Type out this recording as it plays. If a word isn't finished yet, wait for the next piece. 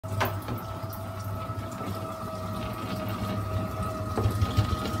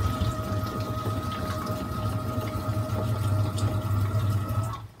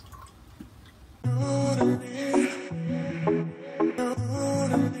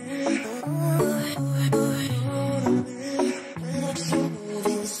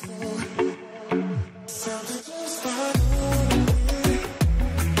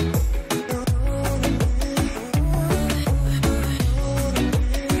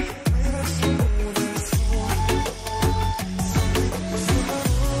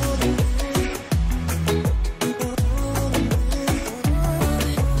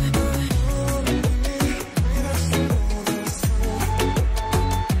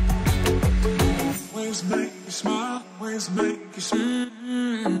Ways make you smile, ways make you smile.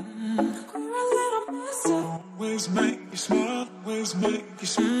 Ways make you smile, ways make you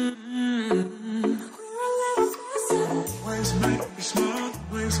smile. Ways make you smile,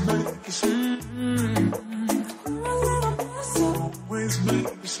 ways make you smile. Ways make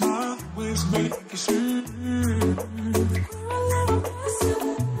you smile, ways make you smile.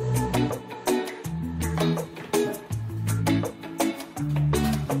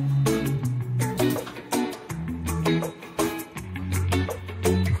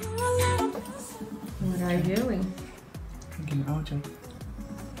 What are you doing? Drinking OJ.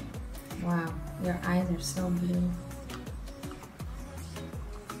 Wow, your eyes are so blue.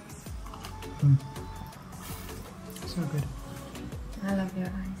 So good. I love your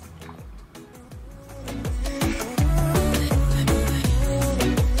eyes.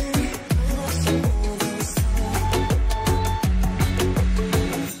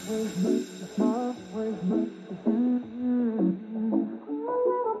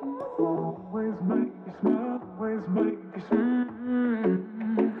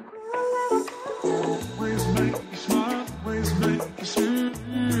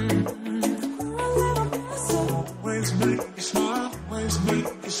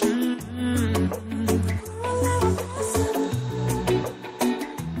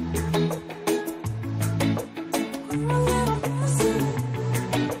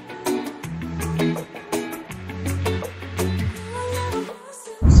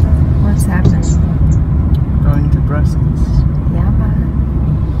 What's happening? Going to Brussels. Yeah, man.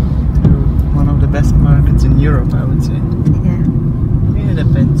 To one of the best markets in Europe, I would say. Yeah. It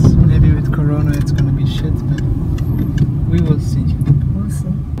depends. Maybe with Corona it's gonna be shit, but we will see. We'll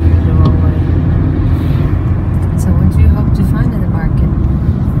see. The wrong way. So what do you hope to find in the market?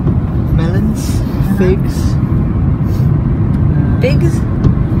 Melons, figs. Pigs?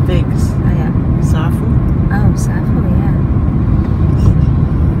 Figs. Oh yeah. Safu. Oh, saffron, yeah.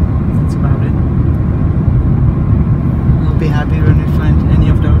 That's about it. I'll be happy when we find any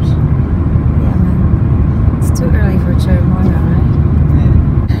of those. Yeah, man. It's too early for cherimoya, right? Yeah.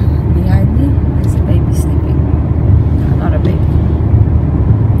 Behind me is a baby sleeping. No, not a baby.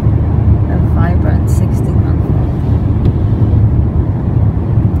 A vibrant 16-month-old.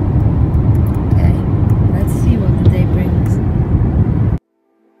 Okay, let's see what the day brings.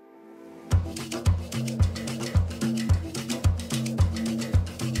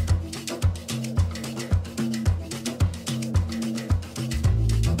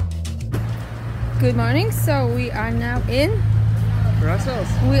 Good morning. So we are now in Brussels.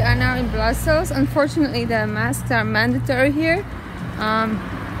 Brussels. Unfortunately, the masks are mandatory here.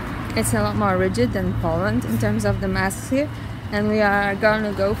 It's a lot more rigid than Poland in terms of the masks here. And we are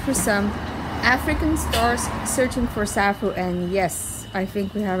gonna go for some African stores searching for safu. And yes, I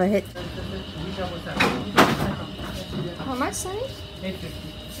think we have a hit. How much, Sonny?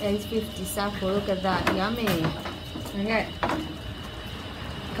 8.50 safu. Look at that, yummy. Okay.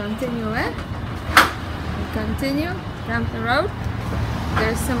 Continue, eh? We continue down the road.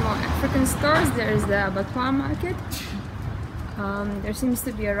 There's some more African stores. There's the abattoir market. There seems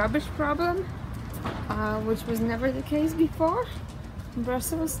to be a rubbish problem, which was never the case before in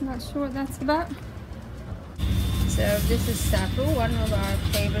Brussels. Not sure what that's about. So this is safu, one of our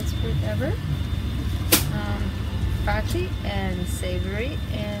favorite fruit ever. Fatty and savory,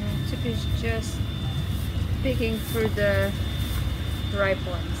 and Chip is just picking through the ripe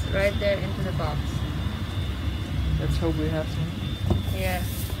ones right there into the box. Let's hope we have some. Yeah,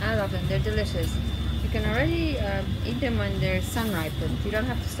 I love them. They're delicious. You can already eat them when they're sun ripened. You don't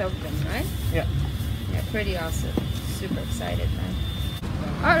have to soak them, right? Yeah. Yeah, pretty awesome. Super excited, man.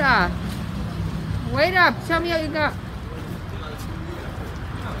 Hola! Wait up! Show me what you got.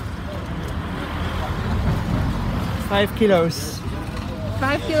 $5 kilos.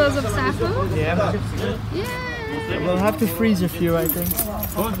 5 kilos of safu? Yeah. Yay! We'll have to freeze a few, I think.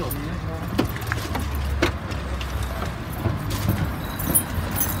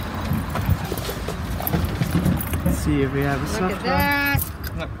 Let's see if we have a Look soft at that!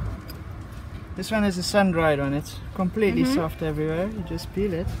 one. Look. This one is a sun-dried one. It's completely soft everywhere. You just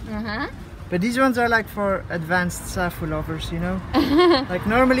peel it. But these ones are like for advanced safu lovers, you know? Like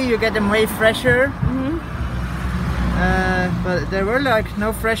normally you get them way fresher. But there were like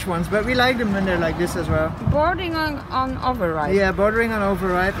no fresh ones, but we like them when they're like this as well. Bordering on overripe. Yeah, bordering on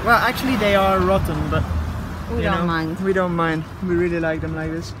overripe. Well, actually they are rotten, but We don't mind. We don't mind. We really like them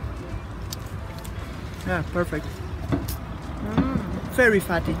like this. Yeah, perfect. Very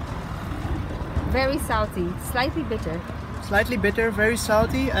fatty. Very salty, slightly bitter. Slightly bitter, very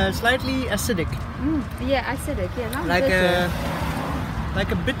salty, slightly acidic. Yeah, acidic. Yeah, not Like bitter.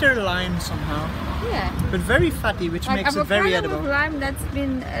 like a bitter lime somehow. Yeah. But very fatty, which Like makes it very avocado edible. with lime that's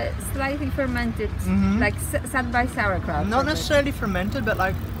been slightly fermented, like sat by sauerkraut. Not necessarily fermented, but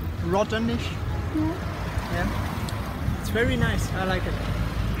like rottenish. Yeah. Yeah. It's very nice. I like it.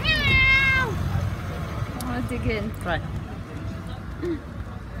 I want to dig in. Try.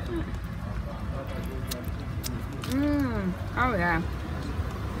 Oh yeah.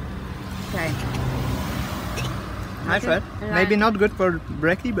 Okay. Nice, right? Lion. Maybe not good for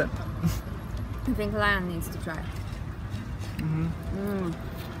brekkie, but I think Lion needs to try.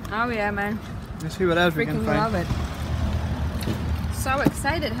 Oh yeah, man. let's see what else we can Freaking find. love it. So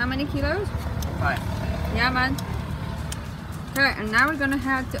excited. How many kilos? 5. Yeah, man. Okay, and now we're gonna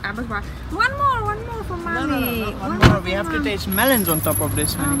head to abattoir. One more for mommy. No, one more. We have to taste melons on top of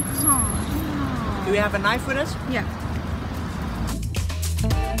this, honey. Oh, God. Do we have a knife with us? Yeah.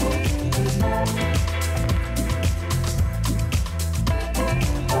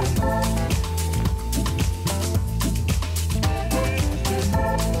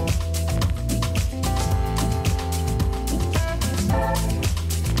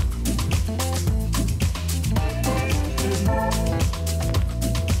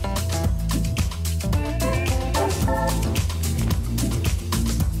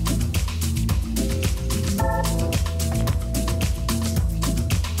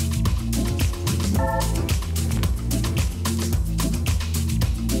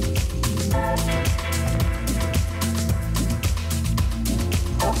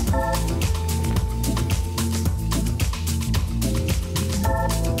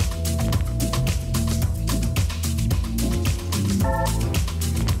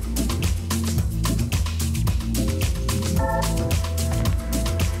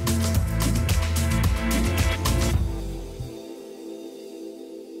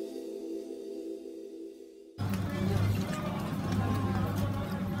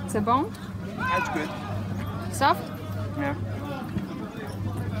 C'est bon? That's good. Soft? Yeah.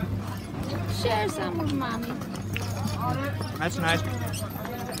 Share some with mommy. That's nice.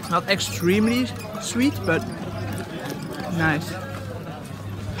 Not extremely sweet, but nice.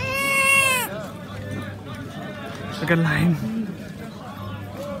 Look at lime.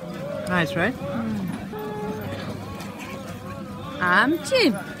 Nice, right?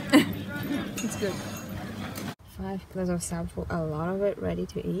 Cheap. It's good. 5 kilos of sapo, a lot of it ready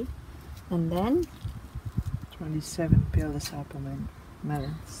to eat. And then 27 peeled sapo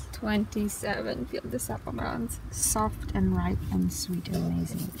melons. 27 peeled the sapo melons. Soft and ripe and sweet and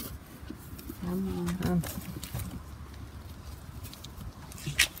amazing.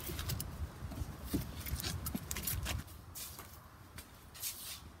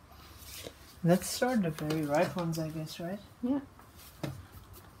 Let's start the very ripe ones, I guess, right? Yeah.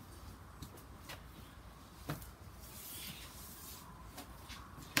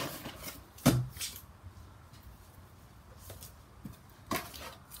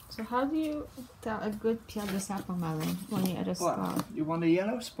 So how do you tell a good peeled sapo melon when you're at a store? You want a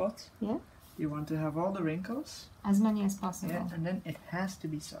yellow spot? Yeah? You want to have all the wrinkles? As many as possible. Yeah, and then it has to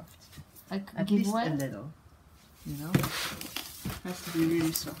be soft. Like At give least way? a little. You know? It has to be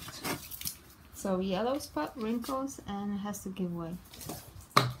really soft. So yellow spot, wrinkles, and it has to give way.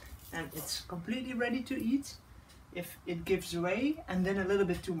 And it's completely ready to eat if it gives way and then a little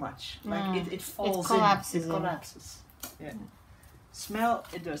bit too much. Like it falls collapses in. It collapses. Yeah. Smell,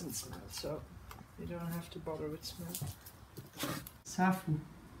 it doesn't smell, so you don't have to bother with smell. Safu.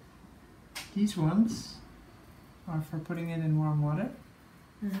 These ones are for putting it in warm water.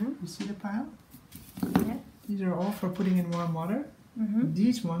 You see the pile? Yeah. These are all for putting in warm water.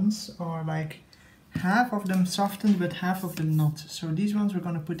 These ones are like half of them softened but half of them not. So these ones we're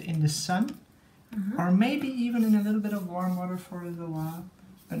going to put in the sun or maybe even in a little bit of warm water for a little while,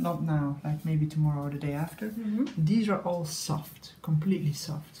 but not now, like maybe tomorrow or the day after. These are all soft, completely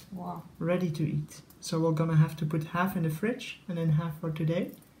soft. Wow. Ready to eat. So we're going to have to put half in the fridge and then half for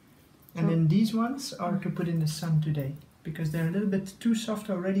today. And then these ones are to put in the sun today because they're a little bit too soft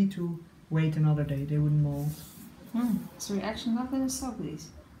already to wait another day. They wouldn't mold. So we're actually not going to soak these.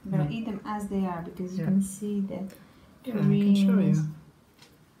 We're going to eat them as they are because you Yeah. can see the Yeah, I can show greenness. you.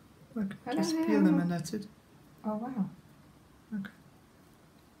 Look, just peel them and that's it. Oh wow. Okay.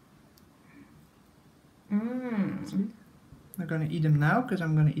 Mmm. We're gonna eat them now because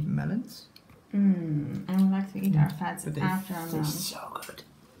I'm gonna eat melons. Mmm. And we like to eat our fats But they after our taste melons. so good.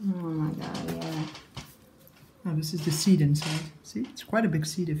 Oh my god, yeah. Oh, this is the seed inside. See, it's quite a big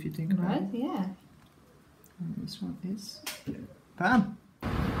seed if you think about Right? it. Yeah. And this one is bam.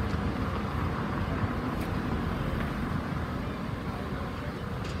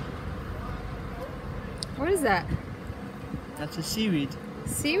 What is that? That's a seaweed.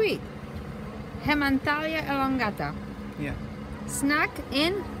 Seaweed. Hemanthalia elongata. Yeah. Snack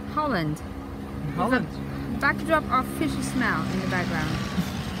in Holland. In Holland. Backdrop of fishy smell in the background.